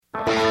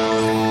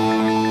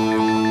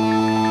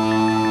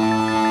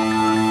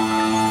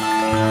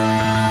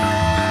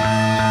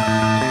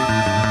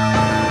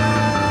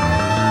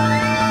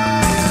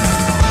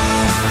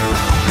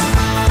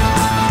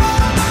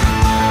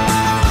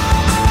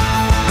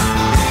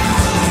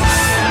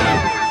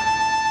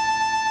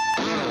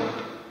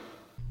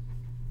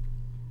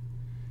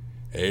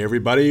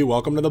everybody.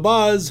 Welcome to The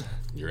Buzz,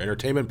 your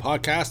entertainment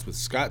podcast with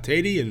Scott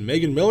Tatey and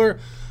Megan Miller,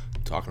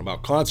 talking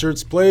about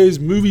concerts, plays,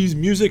 movies,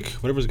 music,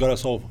 whatever's got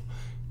us all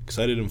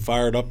excited and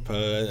fired up.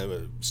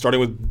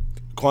 Starting with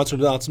concert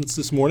announcements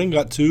this morning,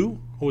 got two.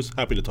 Always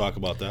happy to talk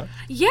about that.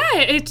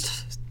 Yeah,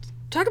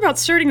 talk about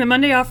starting the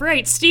Monday off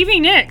right.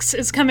 Stevie Nicks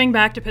is coming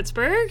back to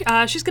Pittsburgh.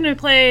 She's going to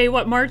play,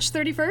 March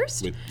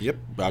 31st?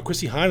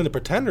 Chrissy Hine and the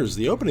Pretenders,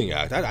 the opening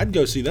act. I'd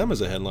go see them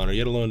as a headliner,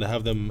 yet alone to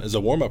have them as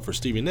a warm-up for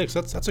Stevie Nicks.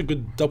 That's a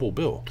good double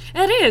bill.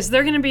 It is.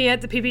 They're going to be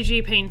at the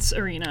PPG Paints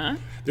Arena.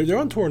 They're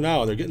on tour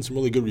now. They're getting some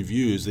really good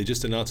reviews. They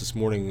just announced this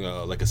morning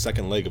like a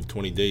second leg of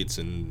 20 dates,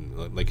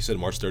 and like you said,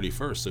 March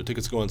 31st. So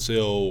tickets go on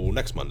sale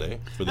next Monday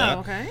for that.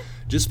 Oh, okay.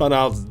 Just found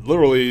out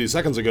literally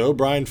seconds ago,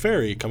 Brian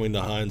Ferry coming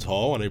to Hines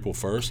Hall on April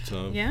 1st.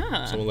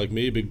 Yeah. Someone like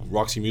me, big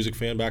Roxy Music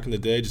fan back in the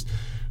day, just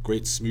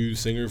great smooth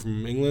singer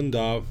from England.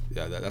 That's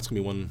going to be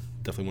one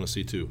definitely want to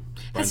see too.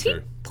 Brian Has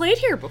Ferry. he played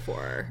here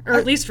before? Or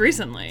at least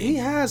recently? He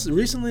has.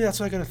 Recently, that's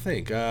what I got to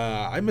think.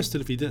 I missed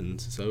it if he didn't.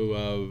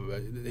 So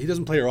he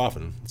doesn't play here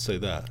often, let's say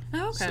that.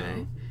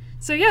 Okay.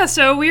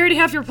 So we already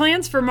have your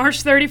plans for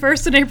March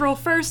 31st and April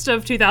 1st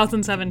of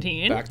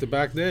 2017.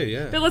 Back-to-back day,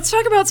 yeah. But let's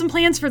talk about some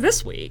plans for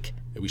this week.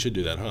 We should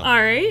do that, huh?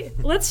 All right.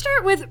 Let's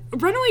start with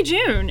Runaway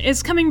June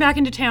is coming back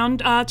into town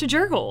to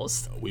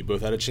Jurgles. We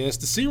both had a chance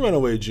to see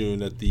Runaway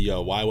June at the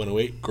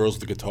Y108 Girls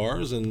with the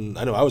Guitars, and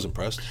I know I was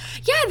impressed.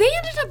 Yeah, they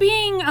ended up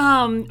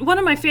being one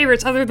of my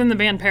favorites, other than the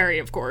band Perry,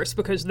 of course,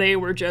 because they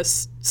were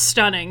just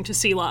stunning to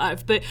see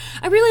live. But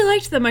I really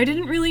liked them. I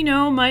didn't really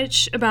know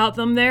much about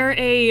them. They're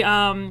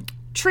a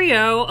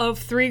trio of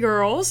three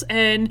girls,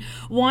 and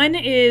one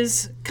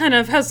is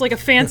has like a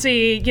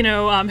fancy,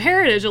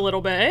 heritage a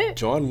little bit.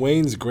 John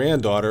Wayne's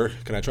granddaughter.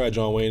 Can I try a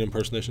John Wayne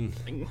impersonation?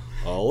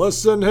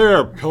 Listen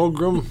here,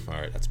 Pilgrim. All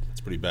right, that's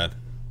pretty bad.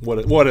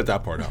 What at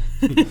that part out?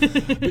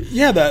 But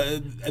yeah,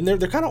 and they're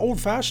kind of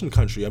old-fashioned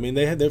country. I mean,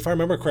 they had, if I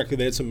remember correctly,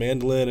 they had some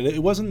mandolin, and it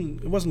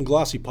wasn't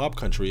glossy pop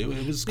country.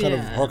 It was kind of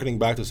harkening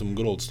back to some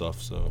good old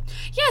stuff. So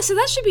so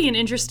that should be an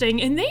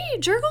interesting. And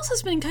Jurgles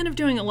has been kind of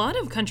doing a lot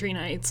of country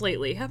nights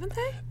lately, haven't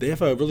they? They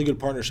have a really good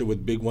partnership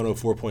with Big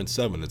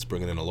 104.7 that's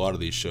bringing in a lot of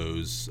these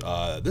shows.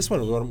 This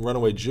one,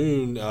 Runaway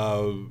June,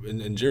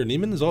 and Jared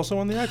Neiman is also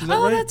on the act. Is that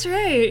right? Oh, that's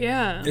right.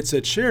 Yeah. It's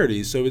a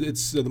charity, so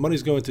it's the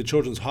money's going to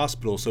Children's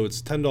Hospital. So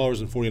it's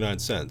 $10.49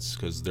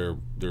 because their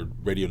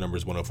radio number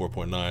is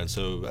 104.9.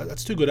 So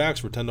that's two good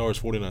acts for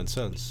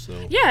 $10.49.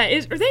 So yeah,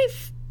 are they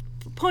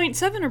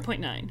 0.7 or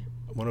 0.9?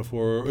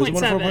 104.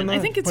 0.7. I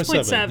think it's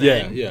 0.7.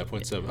 Yeah,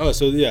 0.7. Oh,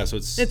 so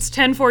it's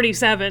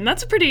 1047.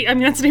 That's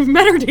that's an even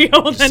better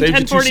deal than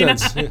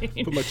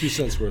 1049. Put my 2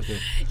 cents worth in.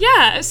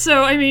 Yeah,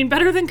 so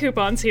better than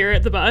coupons here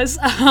at the Buzz.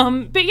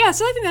 But yeah,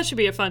 so I think that should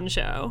be a fun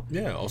show.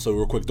 Yeah. Also,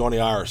 real quick, Donnie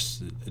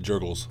Iris at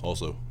Jurgles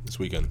also this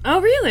weekend.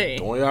 Oh, really?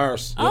 Donnie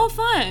Iris. Oh,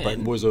 fun.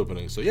 Brighton Boys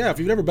opening. So yeah, if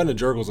you've never been to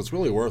Jurgles, it's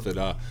really worth it.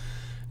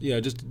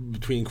 Just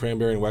between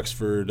Cranberry and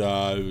Wexford,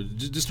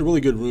 just a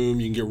really good room.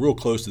 You can get real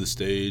close to the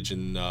stage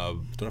and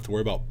don't have to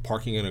worry about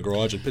parking in a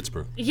garage in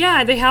Pittsburgh.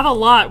 Yeah, they have a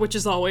lot, which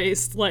is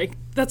always,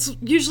 that's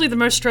usually the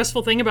most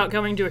stressful thing about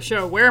going to a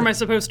show. Where am I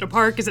supposed to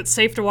park? Is it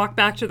safe to walk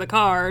back to the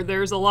car?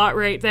 There's a lot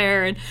right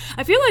there. And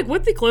I feel like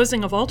with the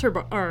closing of Altar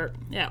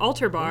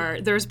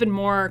Bar, there's been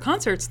more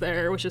concerts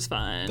there, which is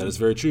fun. That is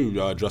very true.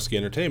 Drusky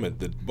Entertainment,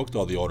 that booked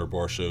all the Altar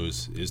Bar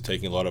shows, is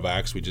taking a lot of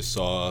acts. We just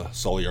saw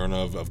Sully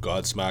Erna of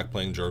Godsmack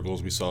playing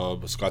Jurgles. We saw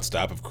Scott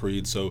Stapp of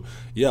Creed. So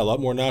yeah, a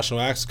lot more national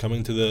acts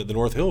coming to the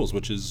North Hills,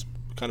 which is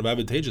kind of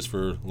advantageous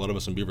for a lot of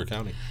us in Beaver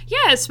County.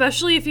 Yeah,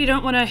 especially if you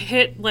don't want to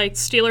hit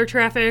Steeler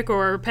traffic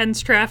or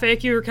Penn's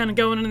traffic. You're kind of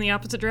going in the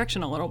opposite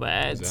direction a little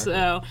bit.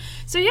 Exactly.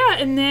 So yeah,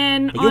 and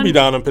then but you'll be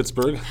down in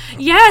Pittsburgh.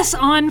 Yes,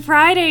 on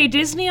Friday,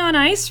 Disney on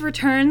Ice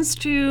returns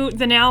to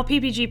the now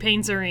PPG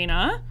Paints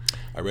Arena.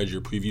 I read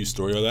your preview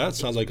story of that.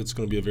 Sounds like it's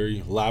going to be a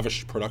very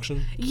lavish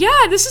production.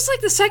 Yeah, this is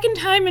the second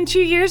time in 2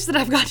 years that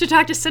I've got to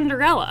talk to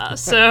Cinderella.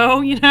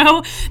 So,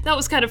 that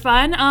was kind of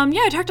fun.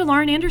 I talked to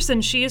Lauren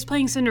Anderson. She is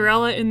playing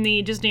Cinderella in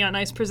the Disney on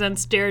Ice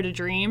Presents Dare to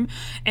Dream.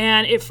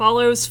 And it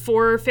follows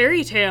 4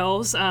 fairy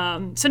tales,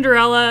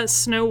 Cinderella,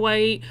 Snow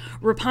White,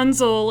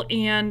 Rapunzel,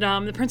 and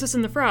the Princess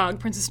and the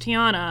Frog, Princess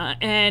Tiana.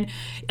 And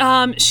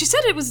she said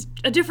it was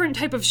a different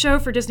type of show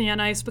for Disney on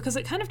Ice because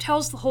it kind of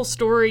tells the whole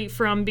story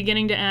from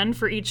beginning to end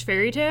for each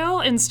fairy tale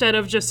instead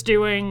of just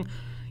doing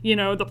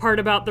the part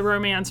about the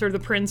romance or the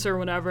prince or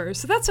whatever.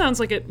 So that sounds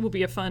like it will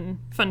be a fun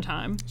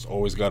time. It's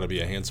always got to be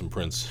a handsome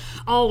prince.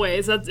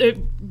 Always. It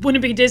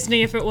wouldn't be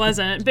Disney if it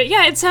wasn't. But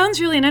yeah, it sounds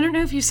really, and I don't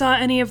know if you saw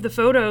any of the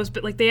photos,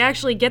 but they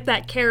actually get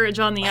that carriage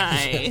on the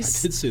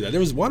ice. I did see that. There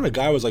was one, a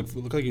guy was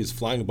looked like he was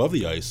flying above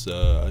the ice.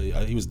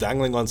 He was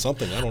dangling on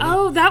something. I don't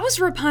know. Oh, that was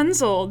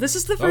Rapunzel. This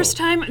is the first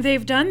time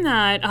they've done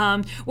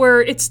that,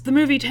 where it's the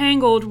movie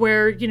Tangled,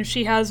 where,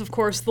 she has, of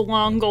course, the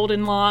long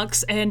golden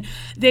locks, and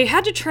they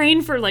had to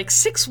train for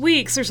 6 6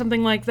 weeks or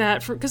something like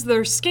that, because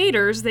they're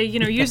skaters. They,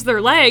 use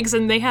their legs,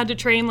 and they had to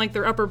train like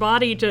their upper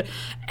body to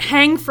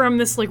hang from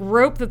this like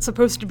rope that's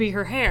supposed to be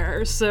her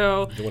hair.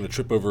 So you don't want to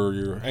trip over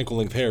your ankle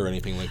length hair or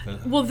anything like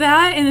that. Well,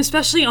 that, and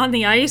especially on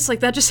the ice, like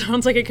that just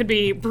sounds like it could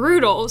be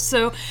brutal.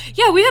 So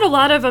yeah, we had a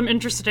lot of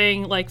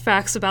interesting like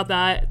facts about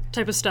that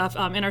type of stuff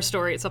in our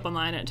story. It's up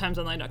online at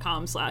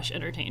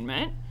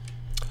timesonline.com/entertainment.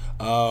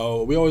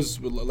 We always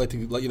would like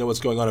to let you know what's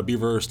going on at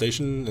Beaver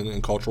Station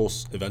and Cultural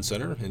Event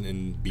Center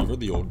in Beaver,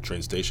 the old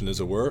train station, as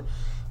it were.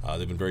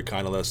 They've been very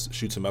kind to us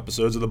shoot some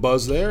episodes of The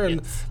Buzz there,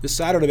 and this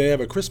Saturday they have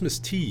a Christmas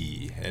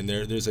tea, and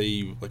there's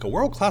a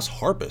world-class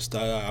harpist.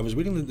 I was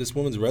reading this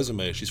woman's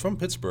resume. She's from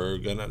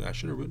Pittsburgh, and I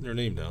should have written her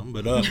name down,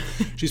 but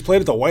she's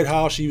played at the White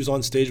House. She was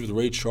on stage with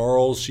Ray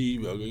Charles. She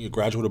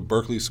graduated of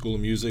Berkeley School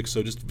of Music,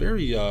 so just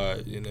very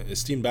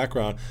esteemed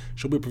background.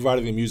 She'll be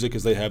providing the music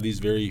as they have these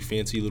very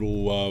fancy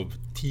little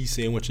tea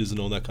sandwiches and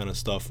all that kind of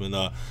stuff, and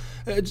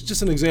it's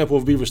just an example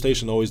of Beaver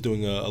Station always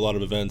doing a lot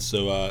of events.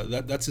 So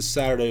that's this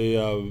Saturday.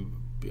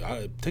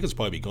 Tickets will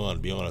probably be gone,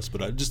 to be honest,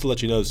 but just to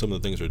let you know some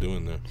of the things they're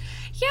doing there.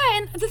 Yeah,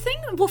 and the thing,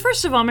 well,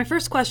 first of all, my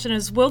first question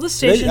is, will the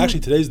station...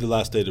 Today's the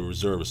last day to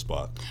reserve a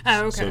spot.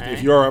 Oh, okay. So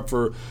if you are up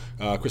for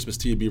Christmas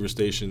tea at Beaver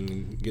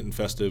Station, getting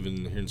festive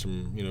and hearing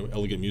some,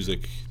 elegant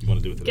music, you want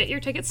to do it today. Get your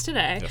tickets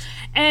today. Yes.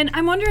 And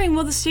I'm wondering,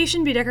 will the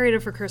station be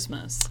decorated for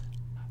Christmas?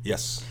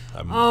 Yes.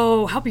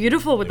 Oh, how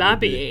beautiful would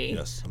that be?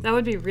 Yes. That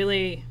would be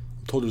really...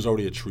 I'm told there's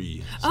already a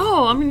tree. So.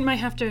 Oh, I might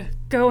have to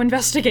go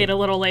investigate a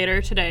little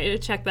later today to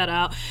check that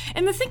out.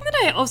 And the thing that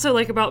I also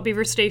like about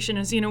Beaver Station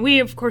is, we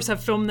of course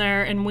have filmed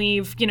there, and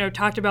we've,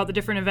 talked about the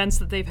different events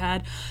that they've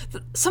had.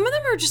 Some of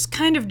them are just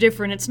kind of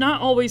different. It's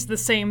not always the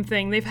same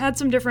thing. They've had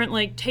some different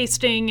like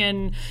tasting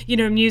and,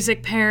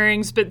 music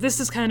pairings, but this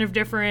is kind of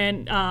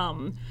different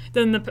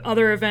than the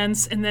other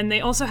events. And then they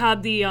also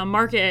had the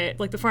market,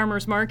 like the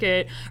farmers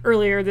market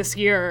earlier this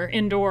year,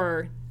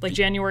 indoor, like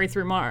January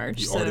through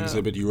March. The art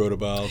exhibit you wrote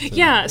about.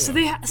 So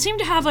they seem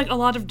to have like a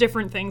lot of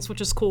different things,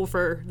 which is cool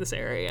for this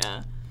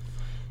area.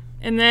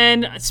 And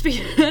then, I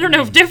don't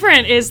know if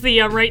different is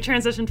the right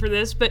transition for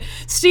this, but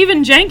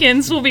Stephen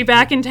Jenkins will be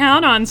back in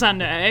town on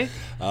Sunday.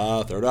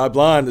 Third Eye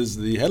Blind is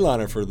the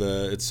headliner for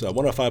it's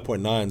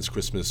 105.9's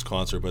Christmas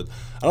concert, but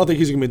I don't think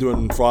he's going to be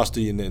doing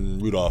Frosty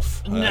and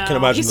Rudolph. No, I can't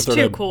imagine the Third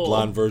Eye cool.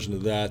 Blind version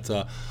of that.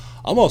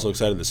 I'm also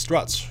excited the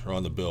Struts are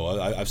on the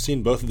bill. I've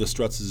seen both of the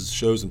Struts'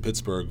 shows in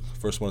Pittsburgh.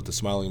 First one at the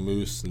Smiling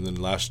Moose, and then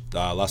last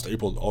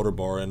April at Alder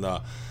Bar, and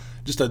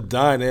just a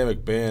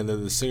dynamic band.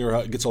 The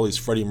singer gets all these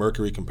Freddie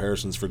Mercury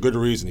comparisons for good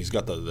reason. He's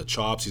got the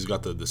chops. He's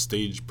got the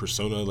stage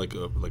persona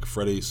like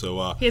Freddie.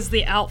 So he has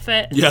the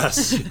outfit.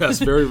 Yes,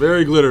 very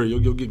very glitter.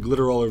 You'll get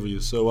glitter all over you.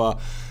 So.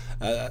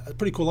 A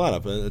pretty cool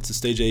lineup. It's a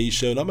Stage AE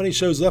show. Not many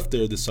shows left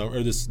there this summer,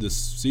 or this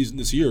season,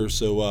 this year.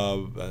 So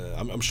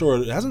I'm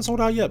sure it hasn't sold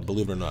out yet.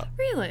 Believe it or not.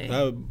 Really?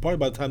 Probably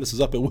by the time this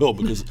is up, it will,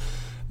 because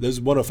those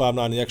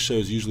 105.9 X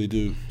shows usually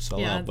do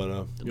sell out.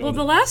 But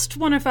the last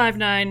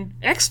 105.9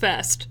 X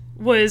Fest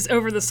was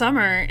over the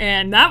summer,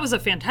 and that was a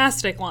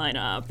fantastic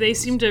lineup. They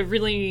seem to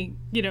really,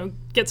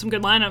 get some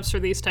good lineups for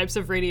these types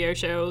of radio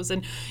shows.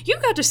 And you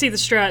got to see the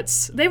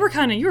Struts. They were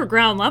you were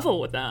ground level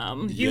with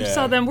them. You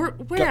saw them, where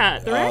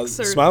at? The Rex?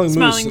 Or Smiling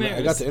Moose.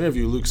 I got to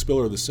interview Luke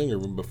Spiller, the singer,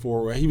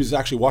 before. He was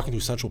actually walking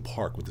through Central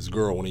Park with this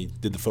girl when he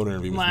did the phone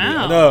interview with me.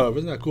 I know,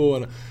 isn't that cool?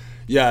 And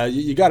yeah,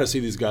 you got to see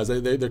these guys.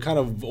 They're kind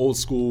of old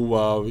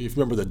school. If you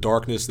remember The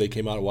Darkness, they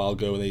came out a while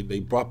ago, and they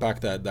brought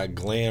back that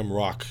glam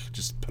rock,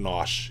 just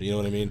panache. You know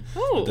what I mean?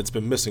 Ooh. That's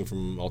been missing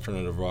from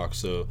alternative rock.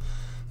 So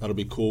that'll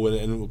be cool.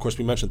 And of course,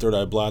 we mentioned Third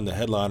Eye Blind, the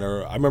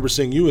headliner. I remember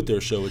seeing you at their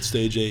show at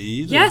Stage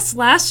AE. Yes,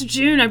 last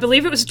June. I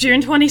believe it was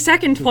June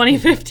 22nd,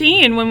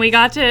 2015, when we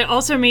got to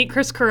also meet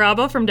Chris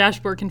Carrabba from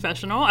Dashboard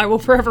Confessional. I will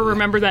forever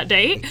remember that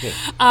date.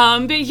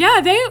 But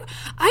yeah,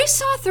 I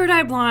saw Third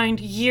Eye Blind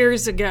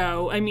years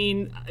ago. I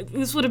mean,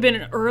 this would have been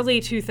in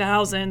early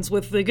 2000s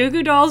with the Goo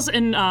Goo Dolls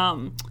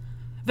and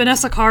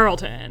Vanessa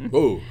Carlton.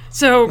 Whoa.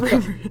 So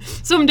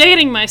I'm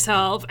dating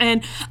myself,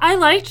 and I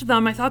liked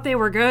them. I thought they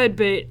were good,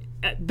 but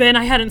then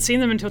I hadn't seen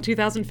them until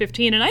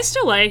 2015, and I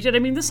still liked it. I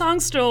mean, the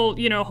songs still,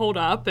 hold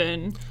up.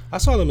 And I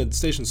saw them at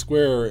Station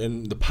Square,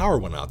 and the power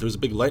went out. There was a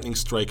big lightning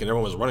strike, and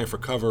everyone was running for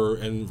cover,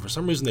 and for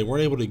some reason they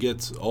weren't able to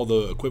get all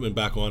the equipment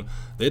back on.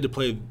 They had to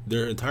play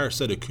their entire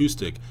set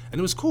acoustic, and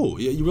it was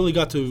cool. You really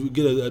got to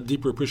get a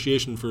deeper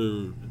appreciation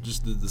for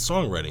just the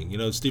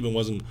songwriting. Stephen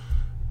wasn't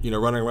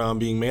running around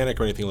being manic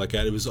or anything like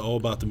that. It was all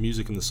about the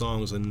music and the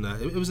songs, and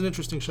it was an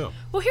interesting show.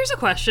 Well, here's a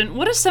question.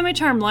 What does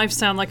Semi-Charmed Life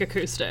sound like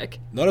acoustic?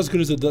 Not as good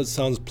as it does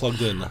sounds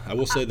plugged in. I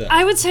will say that.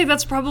 I would say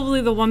that's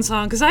probably the one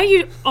song, because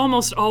I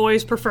almost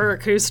always prefer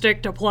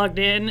acoustic to plugged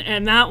in,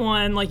 and that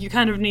one, you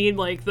kind of need,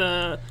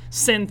 the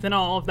synth and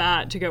all of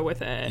that to go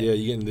with it. Yeah,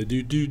 you're getting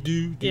the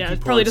do. Yeah,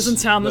 it probably doesn't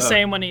sound the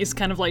same when he's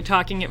kind of,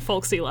 talking it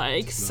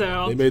folksy-like,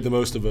 so. They made the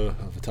most of a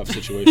tough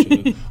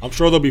situation. I'm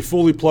sure they'll be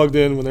fully plugged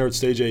in when they're at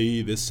Stage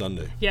AE this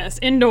Sunday. Yes,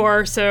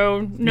 indoor,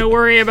 so no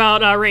worry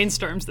about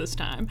rainstorms this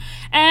time.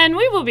 And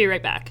we will be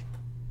right back.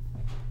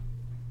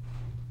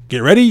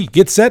 Get ready,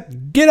 get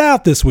set, get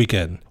out this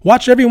weekend.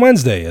 Watch every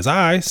Wednesday as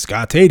I,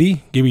 Scott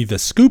Tatey, give you the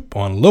scoop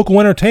on local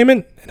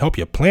entertainment and help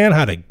you plan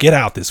how to get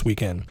out this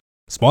weekend.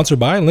 Sponsored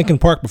by Lincoln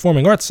Park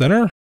Performing Arts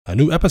Center. A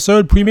new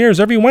episode premieres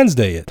every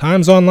Wednesday at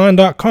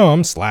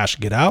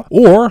timesonline.com/getout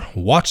or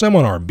watch them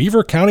on our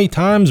Beaver County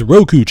Times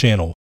Roku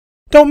channel.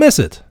 Don't miss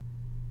it.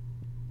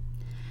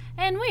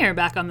 And we are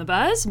back on the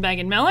Buzz.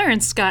 Megan Miller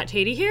and Scott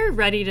Tatey here,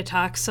 ready to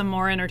talk some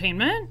more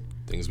entertainment.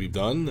 Things we've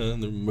done.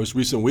 The most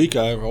recent week,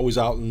 I'm always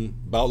out and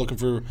about looking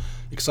for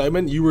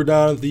excitement. You were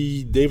down at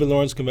the David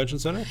Lawrence Convention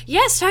Center?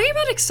 Yes, talking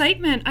about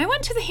excitement. I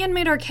went to the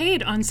Handmade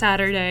Arcade on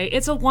Saturday.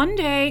 It's a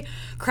one-day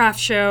craft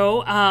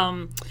show.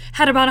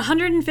 Had about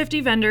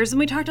 150 vendors, and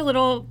we talked a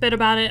little bit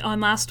about it on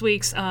last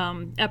week's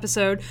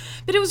episode.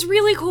 But it was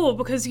really cool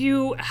because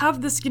you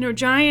have this,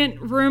 giant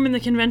room in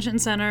the convention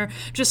center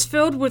just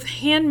filled with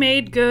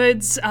handmade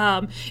goods.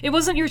 It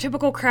wasn't your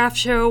typical craft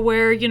show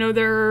where,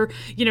 there are,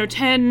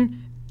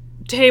 10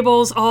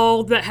 tables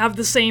all that have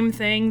the same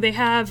thing. They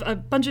have a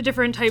bunch of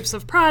different types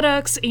of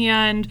products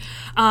and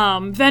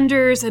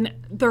vendors, and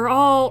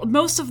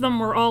most of them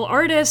were all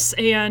artists,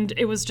 and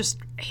it was just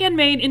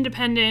handmade,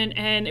 independent,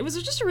 and it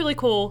was just a really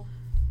cool.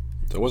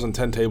 There wasn't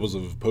 10 tables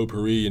of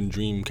potpourri and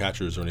dream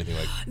catchers or anything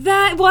like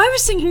that. Well, I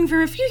was thinking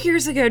from a few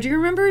years ago, do you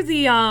remember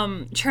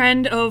the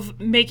trend of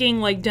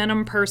making like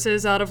denim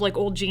purses out of like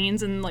old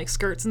jeans and like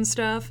skirts and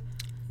stuff?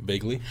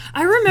 Vaguely.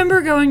 I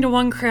remember going to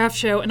one craft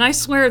show, and I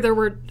swear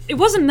it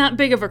wasn't that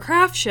big of a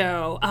craft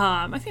show.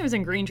 I think it was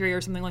in Green Tree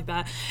or something like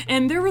that.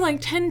 And there were like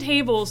 10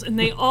 tables, and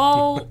they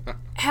all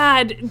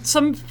had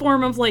some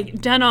form of like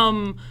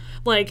denim,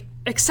 like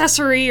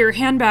accessory or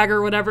handbag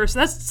or whatever. So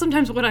that's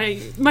sometimes what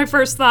my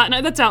first thought,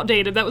 and that's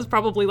outdated. That was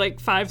probably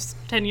like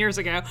 5-10 years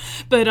ago.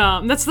 But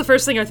that's the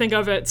first thing I think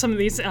of at some of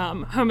these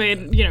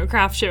homemade,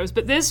 craft shows.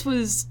 But this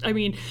was,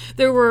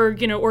 there were,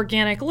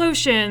 organic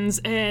lotions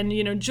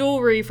and,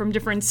 jewelry from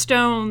different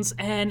stones.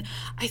 And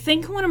I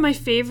think one of my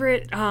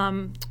favorite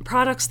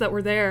products that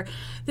were there,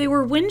 they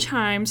were wind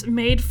chimes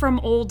made from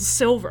old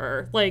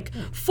silver, like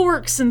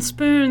forks and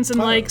spoons and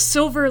like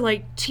silver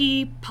like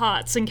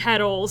teapots and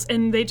kettles,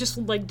 and they just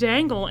like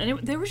dangle, and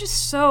they were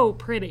just so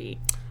pretty.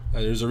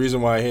 There's a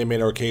reason why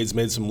Handmade Arcades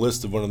made some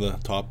list of one of the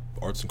top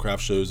arts and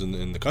craft shows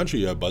in the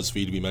country.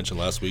 BuzzFeed, we mentioned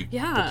last week.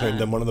 Yeah. Proclaimed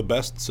them one of the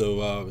best.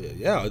 So, I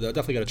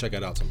definitely got to check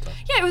that out sometime.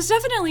 Yeah,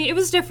 it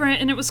was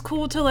different, and it was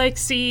cool to, like,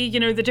 see,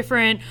 the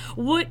different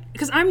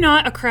because I'm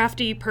not a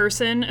crafty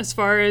person as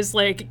far as,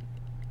 like,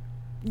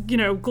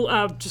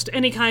 just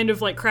any kind of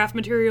like craft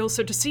materials.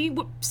 So to see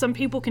what some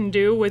people can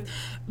do with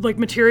like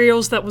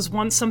materials that was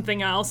once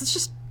something else, it's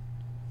just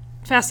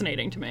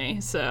fascinating to me.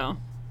 So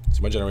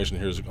my generation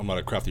here I'm not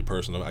a crafty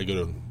person. I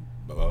go to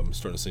I'm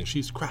starting to sing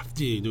 "She's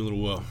Crafty," do a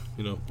little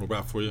little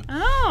rap for you.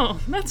 Oh,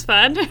 that's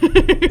fun.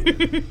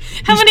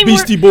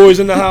 Beastie Boys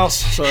in the house.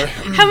 Sorry.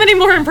 How many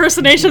more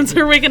impersonations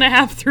are we gonna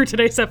have through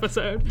today's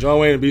episode? John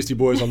Wayne and Beastie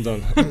Boys. I'm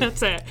done.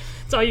 That's it.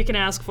 That's all you can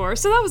ask for.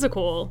 So that was a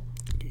cool.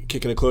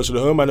 Kicking it closer to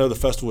home, I know the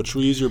Festival of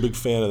Trees, you're a big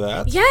fan of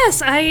that.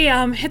 Yes,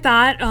 I hit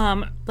that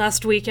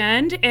last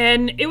weekend,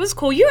 and it was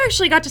cool. You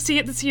actually got to see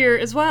it this year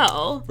as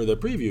well. For the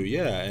preview,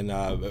 yeah, and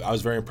I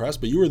was very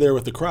impressed, but you were there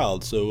with the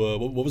crowd, so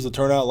what was the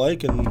turnout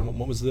like, and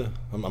what was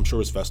I'm sure it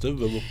was festive,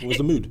 but what was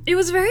the mood? It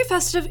was very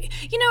festive.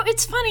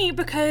 It's funny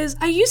because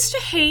I used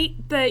to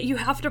hate that you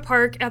have to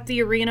park at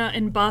the arena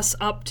and bus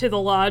up to the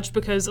lodge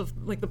because of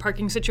like the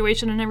parking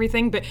situation and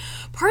everything, but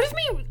part of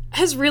me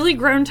has really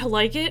grown to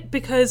like it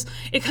because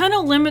it kind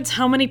of limits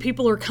how many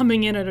people are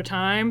coming in at a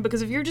time,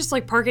 because if you're just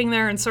like parking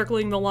there and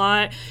circling the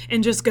lot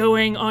and just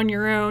going on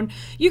your own,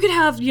 you could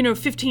have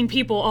 15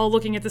 people all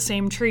looking at the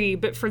same tree.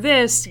 But for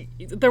this,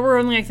 there were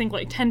only I think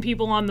like 10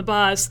 people on the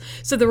bus,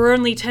 so there were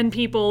only 10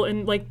 people,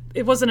 and like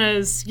it wasn't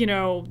as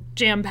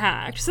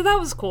jam-packed, so that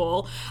was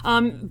cool.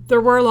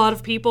 There were a lot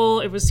of people.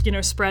 It was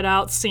spread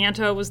out.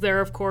 Santa was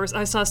there, of course.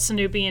 I saw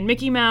Snoopy and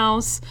Mickey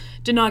Mouse.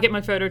 Did not get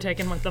my photo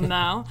taken with them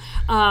though.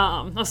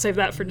 I'll save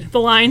that for the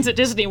lines at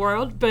Disney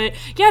World. But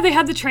yeah, they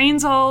had the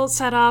trains all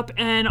set up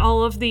and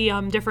all of the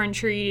different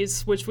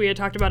trees, which we had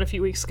talked about a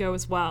few weeks ago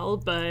as well.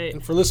 But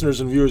and for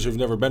listeners and viewers who've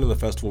never been to the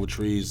Festival of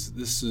Trees,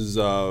 this is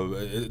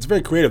it's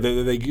very creative.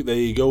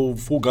 They go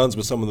full guns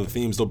with some of the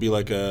themes. There'll be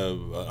like a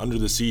under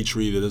the sea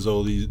tree that has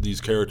all these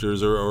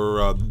characters,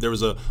 or there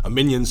was a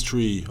Minions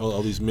tree,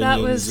 all these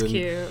Minions. That was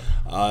cute.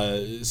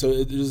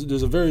 So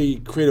there's a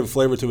very creative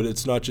flavor to it.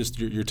 It's not just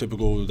your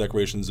typical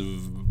decorations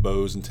of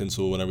bows and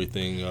tinsel and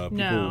everything.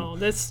 No,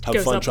 this have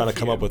goes fun up trying a to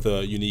come few. up with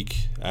a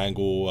unique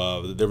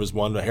angle. There was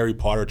one, a Harry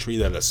Potter tree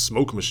that had a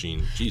smoke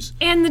machine. Jeez.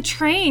 And the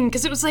train,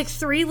 because it was like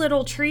 3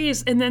 little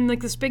trees and then like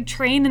this big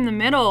train in the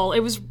middle. It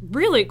was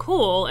really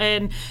cool.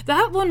 And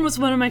that one was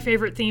one of my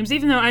favorite themes,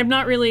 even though I'm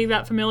not really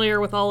that familiar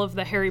with all of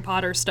the Harry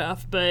Potter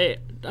stuff, but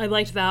I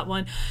liked that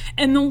one.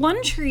 And the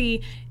one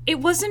tree, it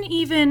wasn't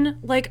even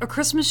like a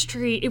Christmas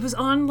tree. It was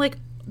on like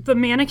the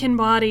mannequin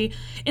body,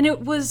 and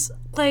it was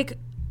like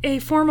a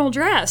formal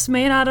dress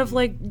made out of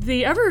like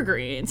the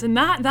evergreens, and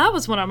that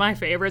was one of my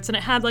favorites. And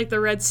it had like the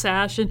red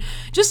sash, and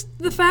just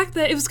the fact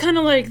that it was kind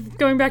of like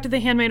going back to the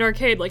Handmade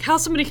Arcade, like how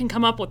somebody can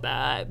come up with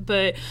that.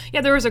 But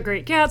yeah, there was a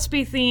Great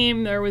Gatsby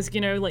theme. There was,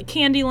 like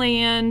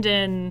Candyland,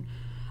 and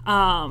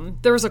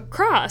there was a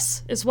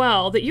cross as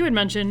well that you had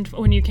mentioned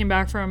when you came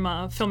back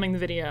from filming the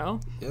video.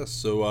 Yes,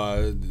 so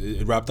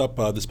it wrapped up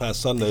this past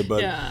Sunday,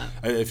 but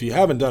if you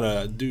haven't done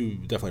it, I do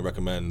definitely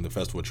recommend the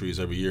Festival of Trees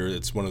every year.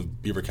 It's one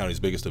of Beaver County's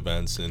biggest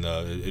events, and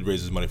it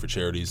raises money for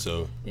charities,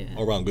 so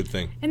all around good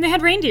thing. And they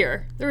had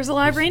reindeer. There was a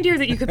live reindeer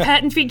that you could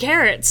pet and feed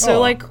carrots, so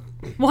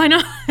why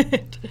not?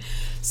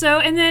 So,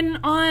 and then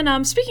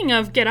on, speaking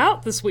of Get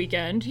Out this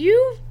weekend,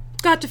 you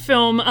got to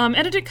film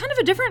at a kind of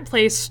a different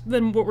place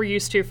than what we're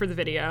used to for the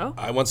video.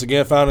 I once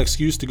again found an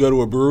excuse to go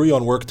to a brewery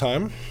on work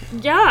time.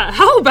 Yeah,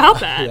 how about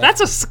that? That's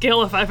a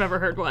skill if I've ever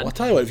heard one. Well, I'll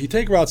tell you what, if you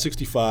take Route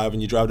 65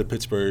 and you drive to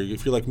Pittsburgh,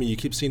 if you're like me, you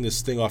keep seeing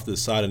this thing off to the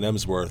side in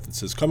Emsworth. It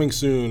says coming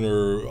soon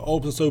or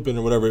almost open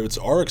or whatever. It's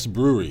Auric's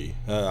Brewery.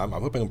 I'm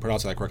hoping I'm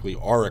pronouncing that correctly.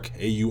 Auric,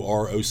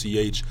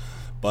 A-U-R-O-C-H.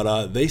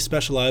 But they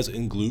specialize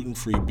in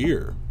gluten-free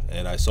beer.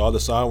 And I saw the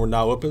sign, we're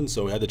now open,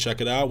 so we had to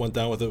check it out. Went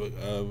down with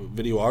a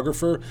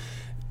videographer.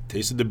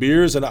 Tasted the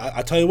beers, and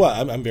I tell you what,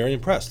 I'm very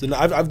impressed. And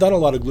I've done a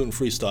lot of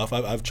gluten-free stuff.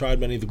 I've tried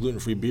many of the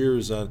gluten-free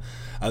beers. They're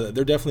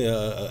definitely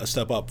a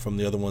step up from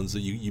the other ones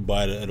that you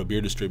buy at a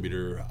beer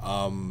distributor.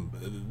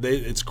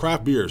 It's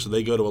craft beer, so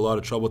they go to a lot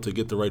of trouble to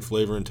get the right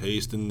flavor and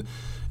taste. And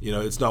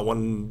it's not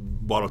one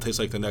bottle tastes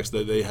like the next.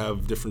 They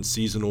have different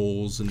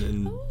seasonals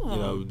and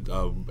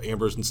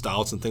ambers and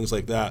stouts and things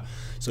like that.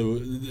 So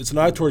it's an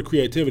eye toward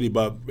creativity,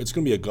 but it's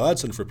going to be a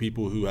godsend for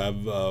people who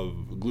have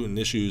gluten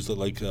issues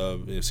like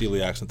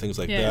celiacs and things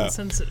like that.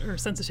 Or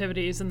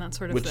sensitivities and that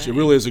sort of thing. Which it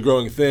really is a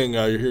growing thing.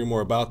 You're hearing more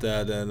about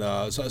that.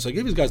 And so I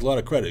give these guys a lot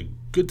of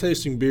credit. Good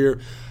tasting beer.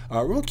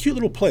 Real cute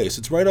little place.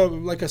 It's right up,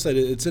 like I said,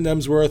 it's in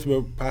Emsworth.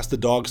 We're past the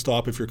dog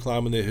stop if you're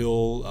climbing the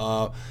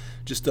hill.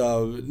 Just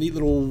a neat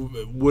little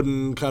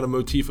wooden kind of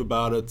motif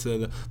about it.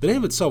 And the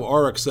name itself,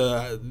 Auric's,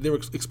 they were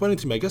explaining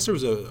to me, I guess there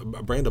was a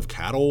brand of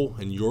cattle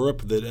in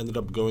Europe that ended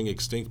up going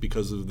extinct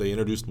because they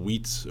introduced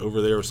wheat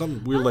over there or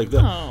something weird like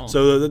that.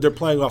 So they're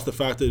playing off the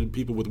fact that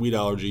people with wheat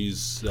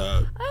allergies,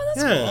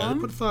 that's cool. They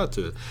put thought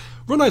to it.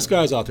 Real nice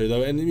guys out there,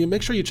 though, and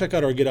make sure you check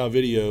out our Get Out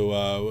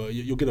video.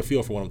 You'll get a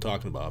feel for what I'm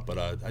talking about, but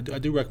I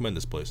do recommend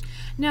this place.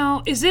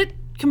 Now, is it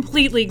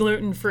completely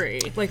gluten-free?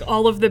 Like,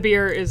 all of the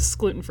beer is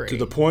gluten-free? To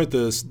the point,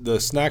 the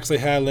snacks they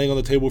had laying on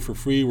the table for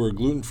free were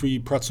gluten-free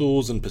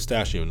pretzels and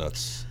pistachio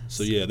nuts.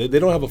 So, yeah, they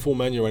don't have a full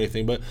menu or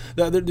anything, but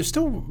they're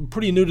still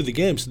pretty new to the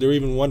game, so they're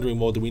even wondering,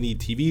 well, do we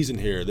need TVs in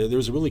here?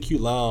 There's a really cute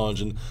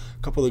lounge, and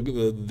a couple of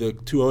the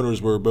two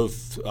owners were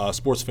both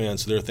sports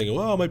fans, so they're thinking,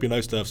 well, it might be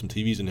nice to have some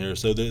TVs in here.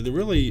 So they're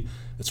really,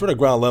 it's sort of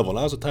ground level.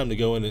 Now's the time to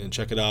go in and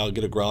check it out,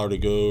 get a growler to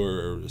go,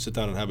 or sit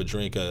down and have a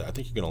drink. I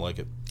think you're going to like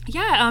it.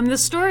 Yeah, the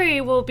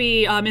story will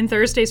be in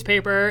Thursday's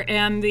paper,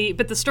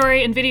 but the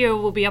story and video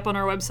will be up on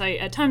our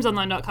website at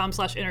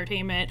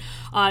timesonline.com/entertainment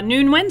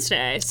noon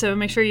Wednesday. So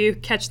make sure you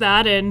catch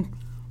that and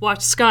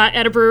watch Scott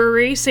at a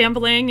brewery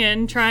sampling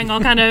and trying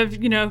all kind of,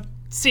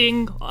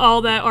 seeing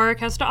all that Auric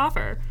has to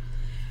offer.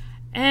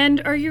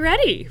 And are you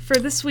ready for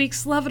this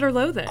week's Love It or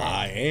Loathe It?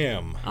 I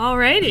am.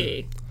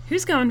 Alrighty.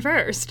 Who's going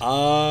first?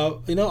 I'll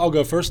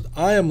go first.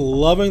 I am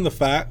loving the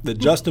fact that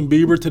Justin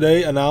Bieber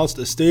today announced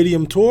a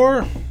stadium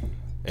tour,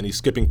 and he's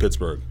skipping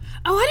Pittsburgh.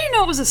 Oh, I didn't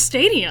know it was a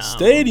stadium.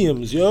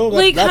 Stadiums, yo.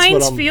 Like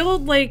Heinz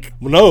Field?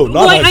 No,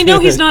 not Heinz I know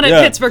he's not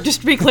at Pittsburgh, just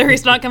to be clear,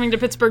 he's not coming to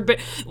Pittsburgh,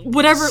 but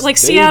whatever, like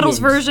Seattle's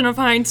version of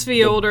Heinz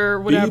Field or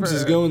whatever. Biebs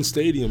is going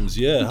stadiums,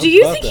 yeah. Do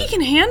you think he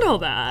can handle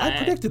that? I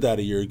predicted that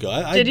a year ago.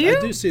 Did you?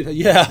 I do see it,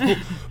 yeah.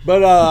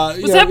 But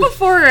was that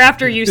before or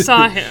after you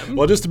saw him?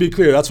 Well, just to be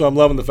clear, that's why I'm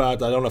loving the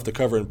fact that I don't have to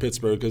cover in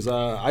Pittsburgh, because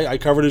I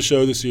covered his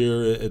show this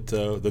year at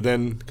the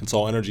then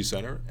Consol Energy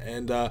Center,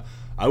 and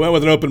I went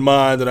with an open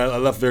mind, and I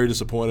left very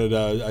disappointed.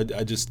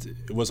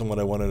 It wasn't what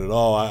I wanted at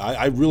all.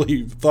 I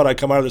really thought I'd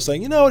come out of there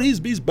saying,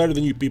 he's better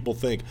than you people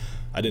think.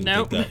 I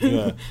didn't think that.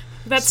 Yeah.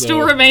 That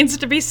still remains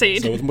to be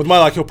seen. So with my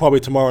luck, he'll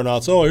probably tomorrow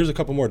announce, here's a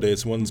couple more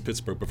dates. One's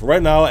Pittsburgh. But for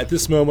right now, at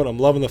this moment, I'm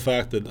loving the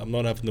fact that I'm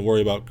not having to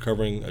worry about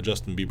covering a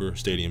Justin Bieber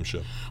stadium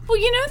show. Well,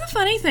 the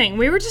funny thing,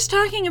 we were just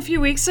talking a few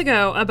weeks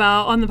ago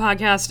on the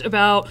podcast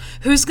about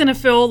who's going to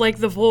fill like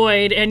the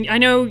void, and I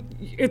know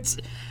it's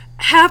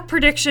half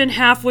prediction,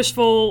 half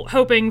wishful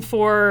hoping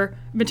for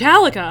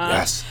Metallica.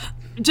 Yes.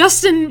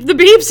 Justin, the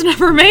Biebs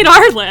never made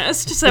our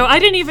list, so I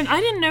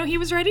didn't know he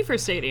was ready for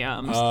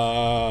stadiums.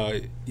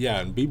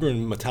 Yeah, and Bieber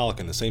and Metallica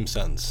in the same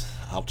sentence.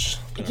 Ouch.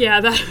 Yeah,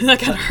 that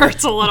kind of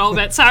hurts a little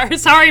bit. Sorry,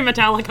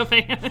 Metallica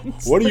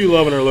fans. What are you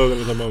loving or loathing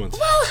at the moment?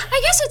 Well,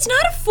 I guess it's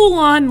not a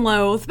full-on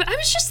loathe, but I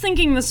was just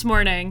thinking this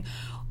morning,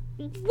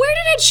 Where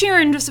did Ed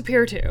Sheeran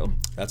disappear to?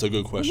 That's a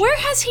good question. Where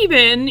has he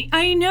been?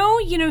 I know,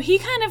 he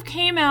kind of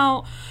came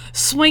out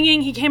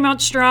swinging. He came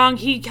out strong.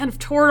 He kind of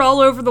toured all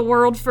over the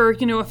world for,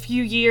 a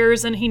few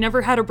years, and he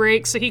never had a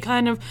break. So he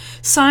kind of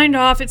signed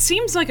off. It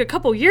seems like a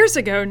couple years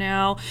ago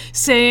now,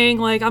 saying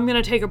like, I'm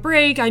going to take a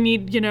break. I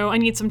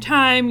need some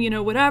time,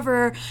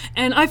 whatever.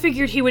 And I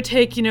figured he would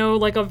take,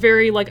 like a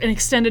very an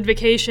extended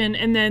vacation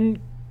and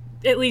then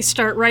at least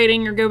start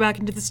writing or go back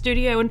into the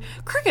studio. And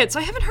crickets,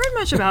 I haven't heard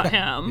much about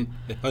him.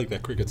 I like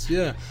that, crickets.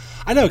 Yeah.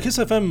 I know, Kiss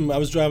FM, I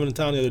was driving in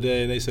town the other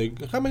day, and they say,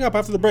 coming up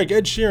after the break,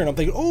 Ed Sheeran. I'm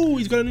thinking, oh,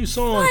 he's got a new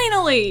song.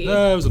 Finally.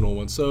 It was an old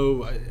one.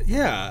 So,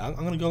 I'm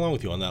going to go along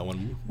with you on that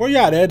one. Where you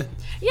at, Ed?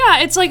 Yeah,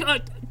 it's like,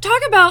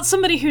 talk about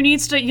somebody who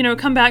needs to,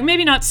 come back.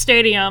 Maybe not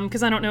stadium,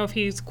 because I don't know if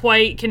he's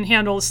quite can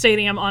handle a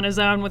stadium on his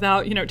own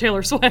without,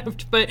 Taylor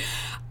Swift. But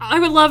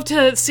I would love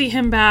to see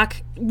him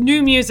back.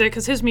 New music,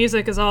 because his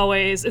music is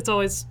always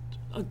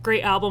a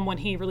great album when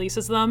he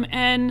releases them,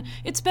 and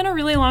it's been a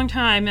really long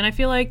time, and I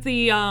feel like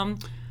the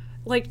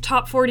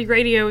top 40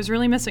 radio is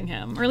really missing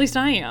him, or at least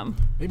I am.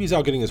 Maybe he's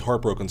out getting his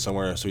heart broken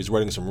somewhere, so he's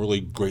writing some really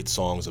great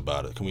songs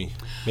about it. Can we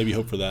maybe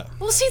hope for that?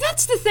 Well, see,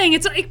 that's the thing.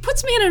 It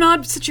puts me in an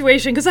odd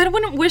situation, because I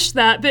wouldn't wish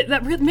that, but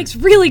that makes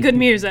really good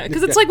music,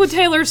 because it's like with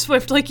Taylor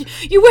Swift, like,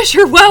 you wish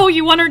her well,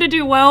 you want her to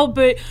do well,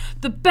 but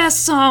the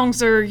best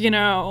songs are,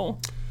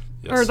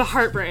 Yes. Or the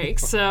heartbreak.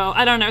 So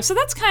I don't know. So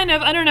that's kind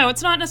of, I don't know.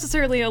 It's not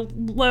necessarily a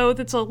loathe.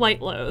 It's a light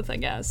loathe, I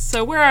guess.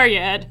 So where are you,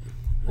 Ed?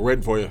 We're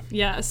waiting for you.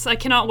 Yes. I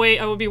cannot wait.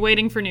 I will be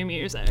waiting for new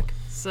music.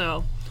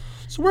 So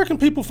where can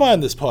people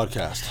find this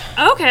podcast?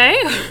 Okay.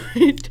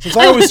 Since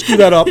I always screw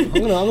that up, I'm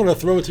gonna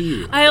throw it to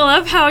you. I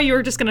love how you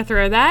were just going to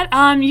throw that.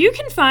 You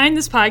can find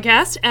this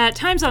podcast at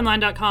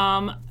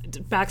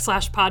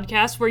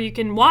timesonline.com/podcast, where you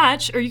can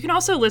watch, or you can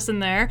also listen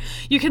there.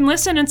 You can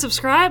listen and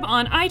subscribe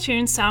on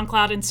iTunes,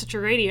 SoundCloud, and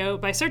Stitcher Radio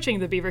by searching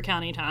the Beaver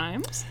County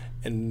Times.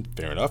 And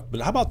fair enough. But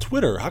how about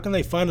Twitter? How can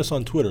they find us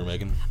on Twitter,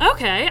 Megan?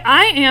 Okay,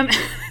 I'm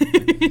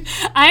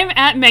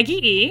at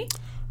Meggie E.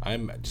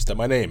 I'm just at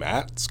my name,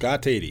 at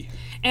Scott Tatey.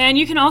 And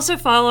you can also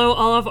follow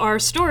all of our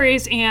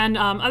stories and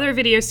other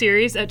video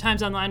series at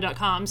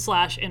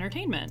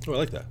timesonline.com/entertainment. Oh, I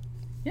like that.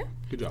 Yeah.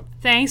 Good job.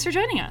 Thanks for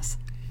joining us.